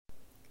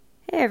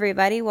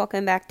everybody,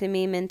 welcome back to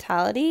Me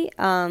Mentality.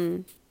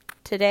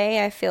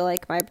 Today I feel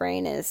like my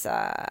brain is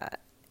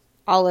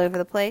all over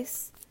the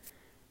place,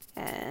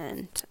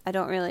 and I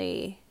don't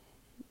really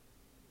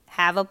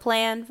have a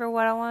plan for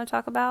what I want to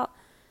talk about.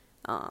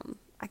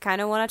 I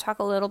kind of want to talk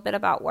a little bit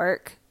about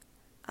work.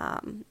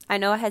 I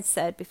know I had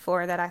said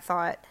before that I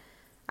thought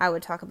I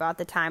would talk about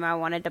the time I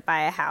wanted to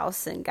buy a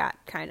house and got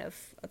kind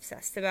of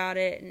obsessed about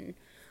it, and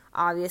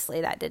obviously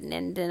that didn't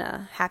end in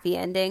a happy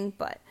ending,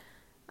 but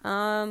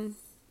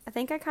I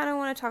think I kind of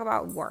want to talk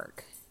about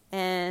work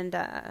and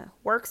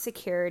work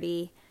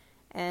security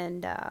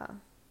and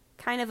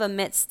kind of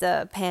amidst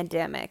the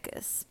pandemic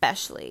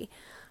especially.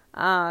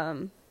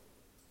 So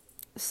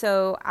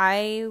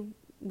I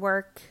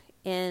work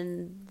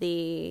in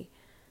the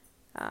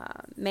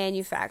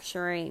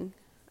manufacturing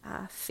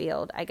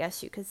field, I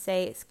guess you could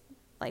say. It's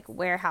like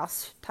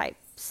warehouse type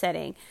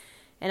setting.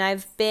 And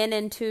I've been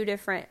in two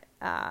different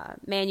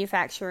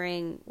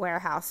manufacturing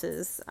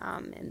warehouses,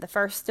 and the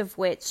first of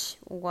which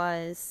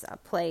was a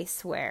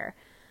place where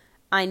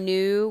I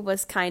knew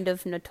was kind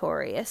of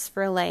notorious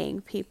for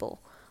laying people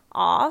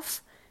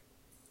off,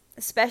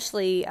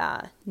 especially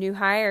new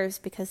hires,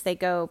 because they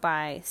go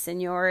by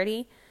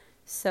seniority.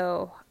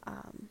 So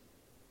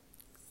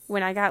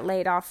when I got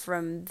laid off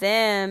from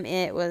them,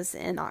 it was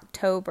in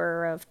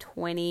October of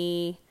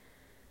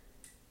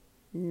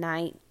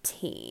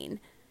 2019.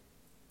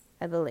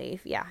 I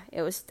believe. Yeah,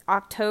 it was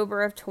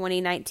October of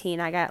 2019.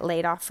 I got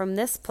laid off from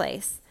this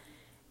place.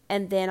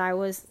 And then I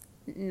was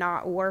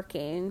not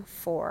working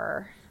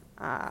for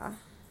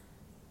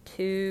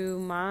 2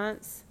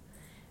 months.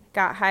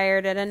 Got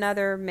hired at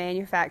another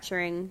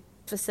manufacturing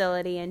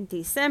facility in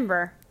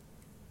December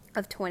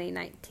of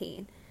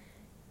 2019.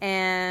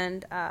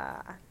 And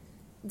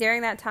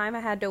during that time, I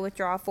had to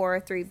withdraw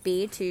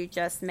 403B to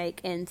just make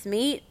ends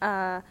meet.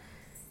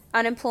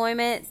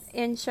 Unemployment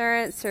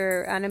insurance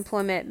or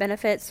unemployment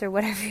benefits or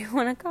whatever you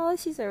want to call it.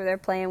 She's over there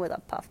playing with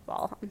a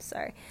puffball. I'm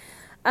sorry.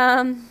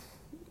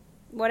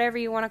 Whatever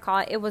you want to call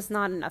it, it was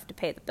not enough to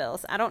pay the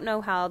bills. I don't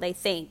know how they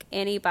think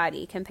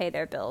anybody can pay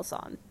their bills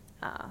on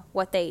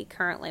what they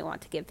currently want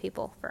to give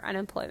people for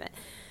unemployment.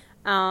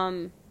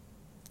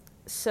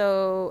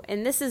 So,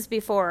 and this is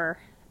before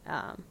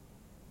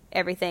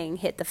everything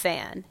hit the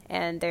fan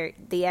and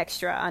the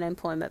extra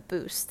unemployment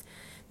boost.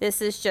 This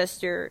is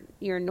just your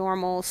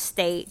normal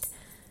state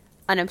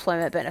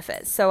unemployment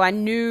benefits. So I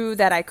knew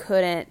that I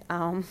couldn't.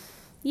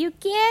 You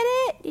get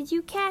it? Did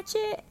you catch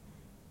it?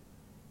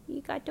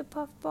 You got the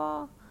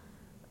puffball?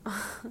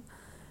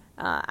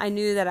 I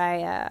knew that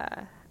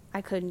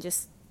I couldn't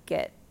just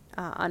get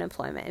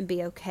unemployment and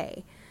be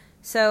okay.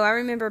 So I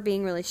remember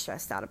being really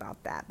stressed out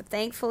about that. But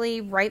thankfully,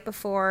 right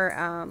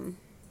before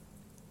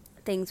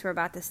things were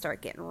about to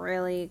start getting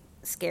really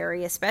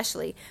scary,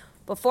 especially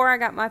before I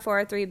got my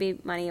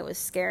 403B money, it was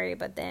scary,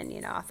 but then,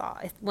 I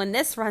thought, when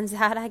this runs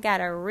out, I got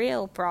a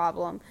real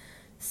problem.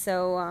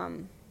 So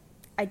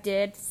I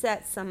did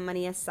set some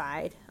money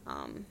aside.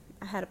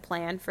 I had a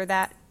plan for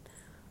that.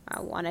 I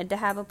wanted to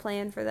have a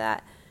plan for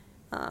that.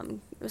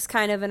 It was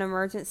kind of an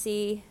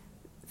emergency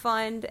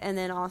fund, and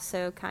then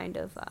also kind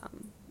of,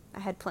 I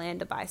had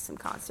planned to buy some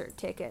concert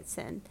tickets,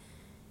 and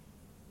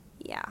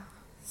yeah.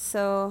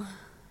 So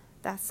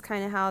that's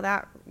kind of how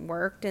that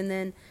worked, and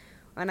then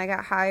when I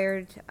got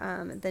hired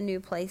at the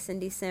new place in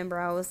December,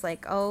 I was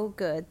like, oh,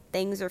 good.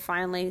 Things are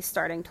finally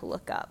starting to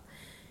look up.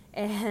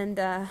 And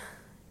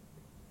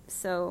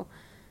so,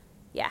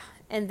 yeah.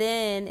 And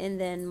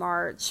then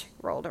March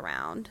rolled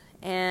around,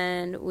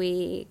 and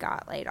we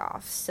got laid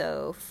off.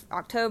 So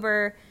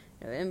October,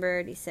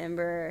 November,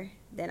 December.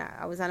 Then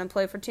I was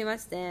unemployed for 2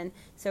 months then.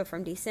 So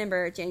from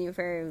December,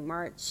 January,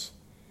 March.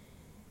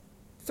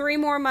 3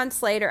 more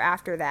months later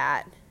after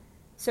that.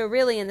 So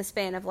really in the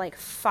span of like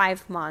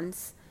 5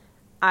 months,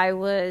 I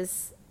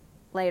was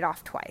laid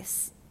off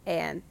twice,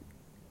 and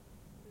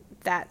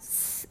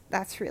that's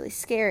really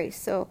scary.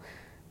 So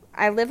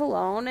I live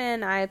alone,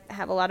 and I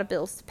have a lot of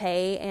bills to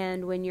pay,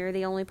 and when you're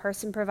the only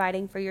person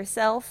providing for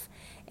yourself,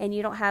 and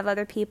you don't have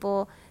other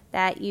people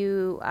that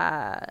you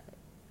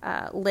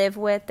live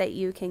with that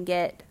you can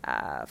get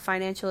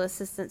financial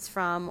assistance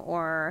from,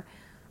 or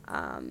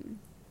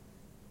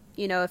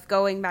if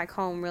going back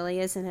home really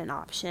isn't an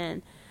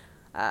option,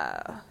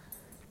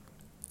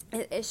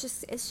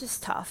 it's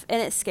just tough,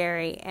 and it's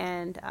scary,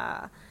 and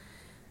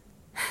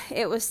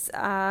it was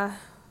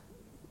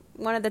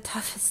one of the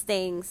toughest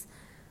things.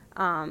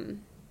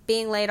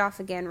 Being laid off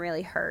again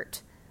really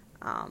hurt,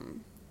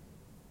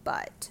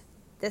 but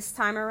this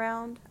time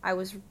around I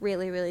was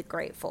really, really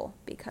grateful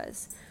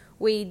because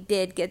we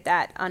did get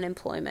that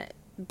unemployment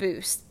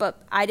boost,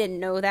 but I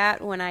didn't know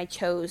that when I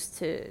chose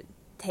to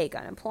take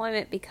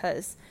unemployment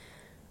because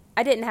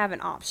I didn't have an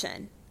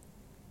option.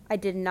 I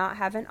did not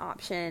have an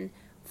option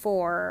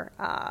for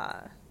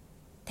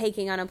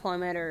taking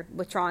unemployment or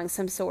withdrawing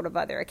some sort of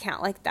other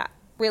account. Like, that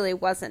really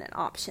wasn't an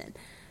option.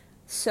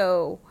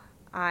 So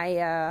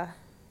I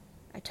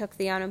took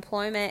the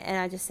unemployment, and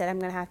I just said I'm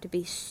going to have to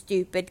be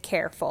stupid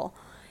careful.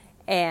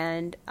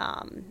 And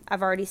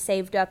I've already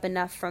saved up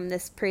enough from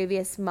this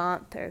previous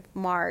month or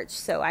March,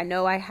 so I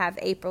know I have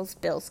April's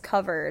bills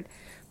covered.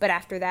 But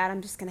after that,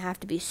 I'm just going to have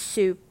to be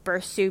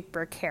super,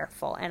 super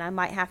careful. And I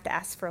might have to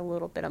ask for a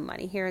little bit of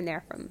money here and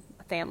there from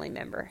a family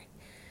member,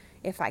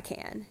 if I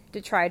can,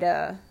 to try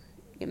to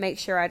make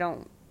sure I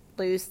don't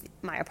lose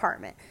my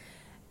apartment.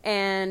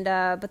 And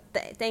but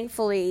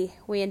thankfully,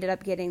 we ended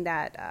up getting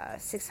that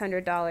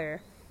 $600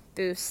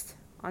 boost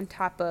on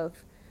top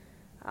of,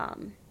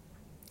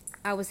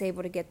 I was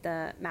able to get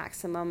the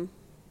maximum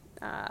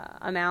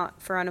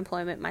amount for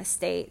unemployment in my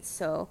state.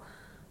 So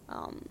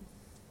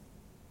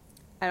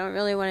I don't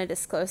really want to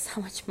disclose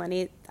how much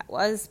money that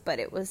was, but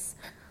it was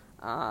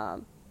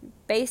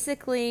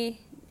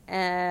basically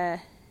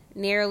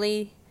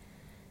nearly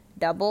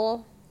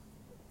double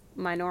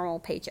my normal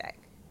paycheck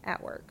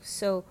at work.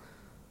 So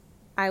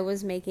I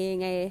was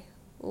making a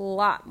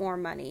lot more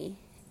money.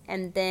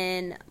 And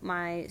then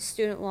my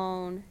student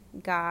loan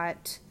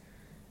got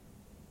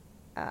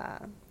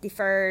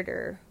deferred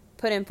or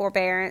put in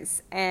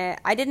forbearance. And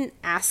I didn't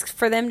ask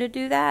for them to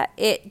do that.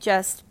 It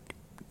just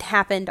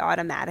happened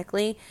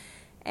automatically.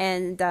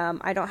 And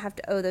I don't have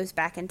to owe those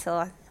back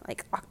until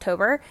like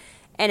October.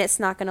 And it's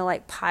not going to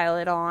like pile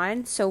it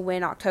on. So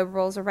when October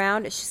rolls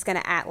around, it's just going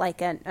to act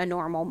like a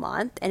normal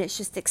month. And it's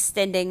just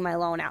extending my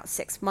loan out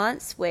 6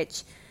 months,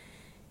 which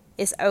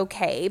is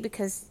okay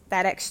because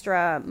that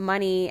extra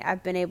money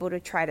I've been able to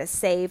try to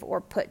save or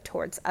put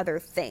towards other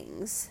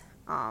things.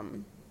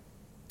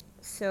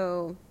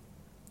 So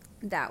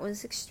that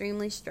was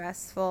extremely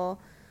stressful.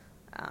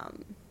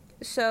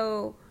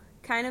 So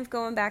kind of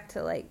going back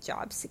to like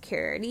job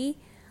security,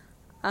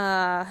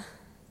 I'm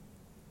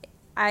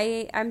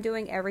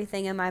doing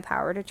everything in my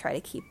power to try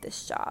to keep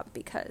this job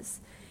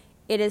because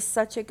it is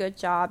such a good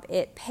job.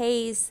 It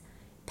pays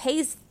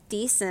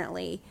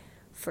decently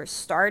for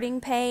starting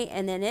pay,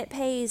 and then it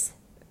pays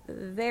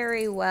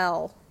very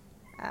well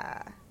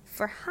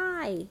for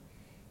hi.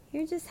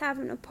 You're just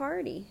having a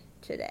party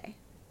today.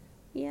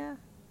 Yeah.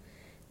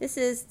 This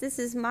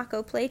is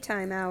Mako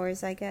playtime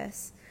hours, I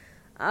guess.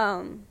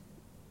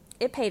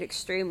 It paid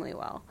extremely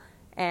well.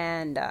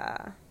 And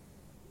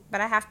but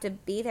I have to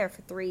be there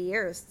for 3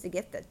 years to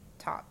get the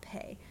top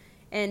pay.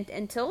 And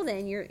until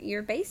then,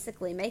 you're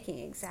basically making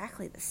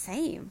exactly the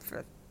same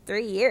for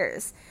 3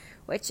 years,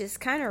 which is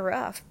kind of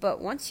rough. But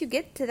once you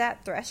get to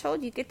that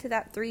threshold, you get to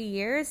that 3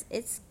 years,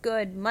 it's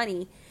good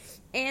money.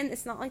 And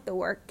it's not like the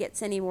work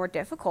gets any more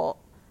difficult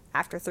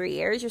after 3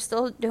 years. You're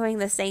still doing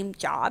the same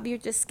job. You're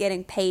just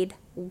getting paid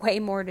way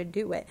more to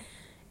do it.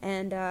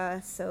 And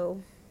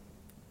so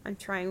I'm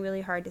trying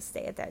really hard to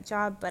stay at that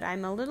job, but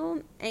I'm a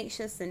little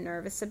anxious and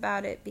nervous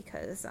about it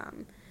because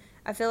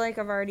I feel like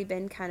I've already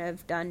been kind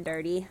of done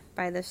dirty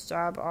by this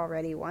job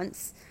already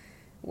once,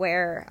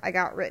 where I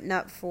got written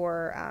up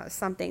for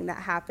something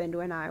that happened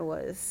when I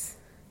was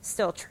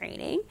still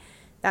training.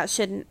 That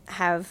shouldn't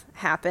have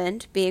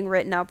happened. Being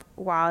written up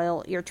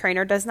while your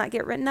trainer does not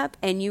get written up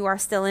and you are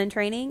still in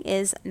training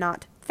is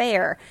not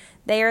fair.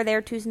 They are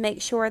there to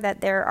make sure that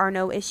there are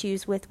no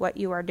issues with what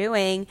you are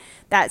doing.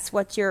 That's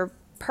what your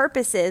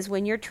purpose is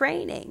when you're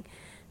training.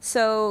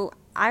 So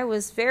I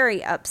was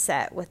very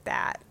upset with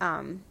that,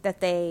 that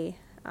they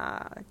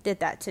did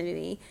that to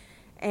me.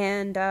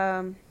 And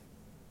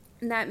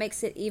that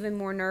makes it even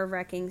more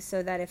nerve-wracking,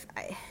 so that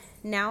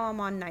now I'm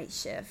on night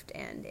shift,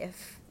 and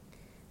if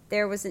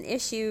there was an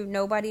issue,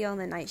 nobody on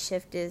the night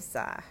shift is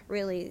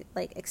really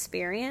like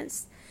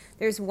experienced.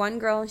 There's one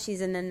girl, and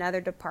she's in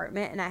another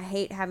department, and I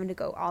hate having to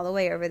go all the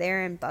way over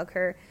there and bug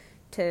her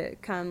to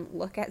come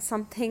look at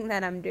something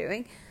that I'm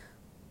doing.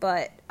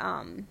 But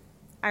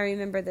I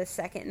remember the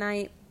second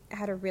night, I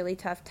had a really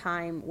tough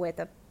time with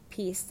a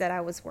piece that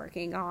I was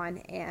working on,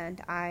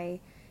 and I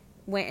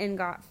went and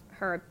got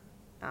her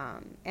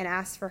and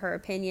asked for her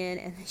opinion,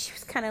 and she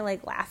was kind of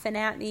like laughing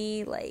at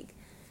me, like,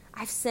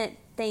 I've sent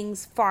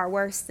things far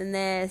worse than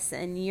this,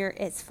 and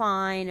it's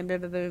fine, and blah,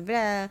 blah, blah,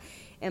 blah.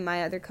 And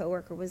my other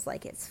coworker was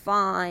like, it's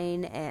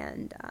fine,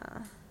 and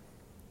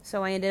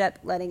so I ended up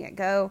letting it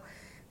go.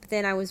 But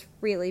then I was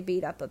really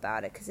beat up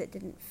about it because it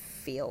didn't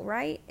feel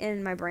right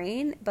in my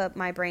brain, but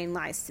my brain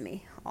lies to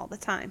me all the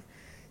time.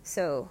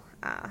 So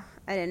I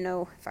didn't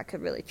know if I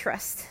could really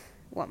trust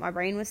what my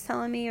brain was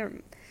telling me,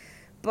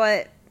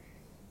 but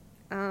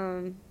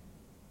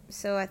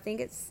so I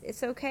think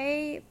it's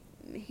okay.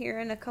 Here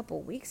in a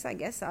couple weeks, I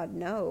guess I'd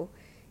know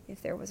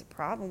if there was a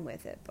problem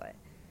with it, but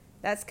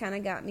that's kind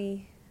of got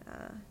me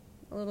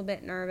a little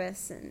bit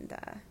nervous, and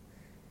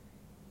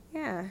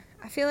yeah,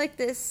 I feel like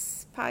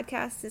this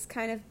podcast has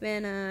kind of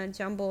been a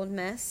jumbled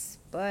mess,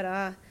 but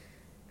I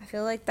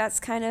feel like that's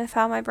kind of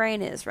how my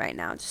brain is right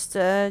now, just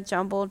a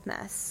jumbled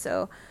mess.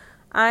 So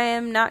I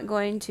am not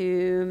going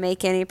to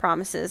make any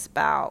promises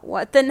about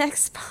what the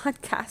next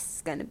podcast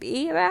is going to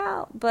be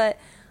about, but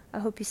I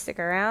hope you stick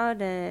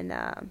around and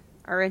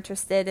are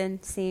interested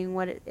in seeing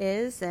what it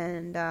is,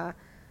 and I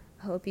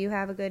hope you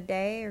have a good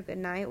day or good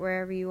night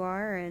wherever you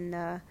are,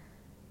 and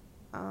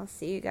I'll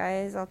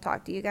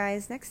talk to you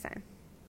guys next time.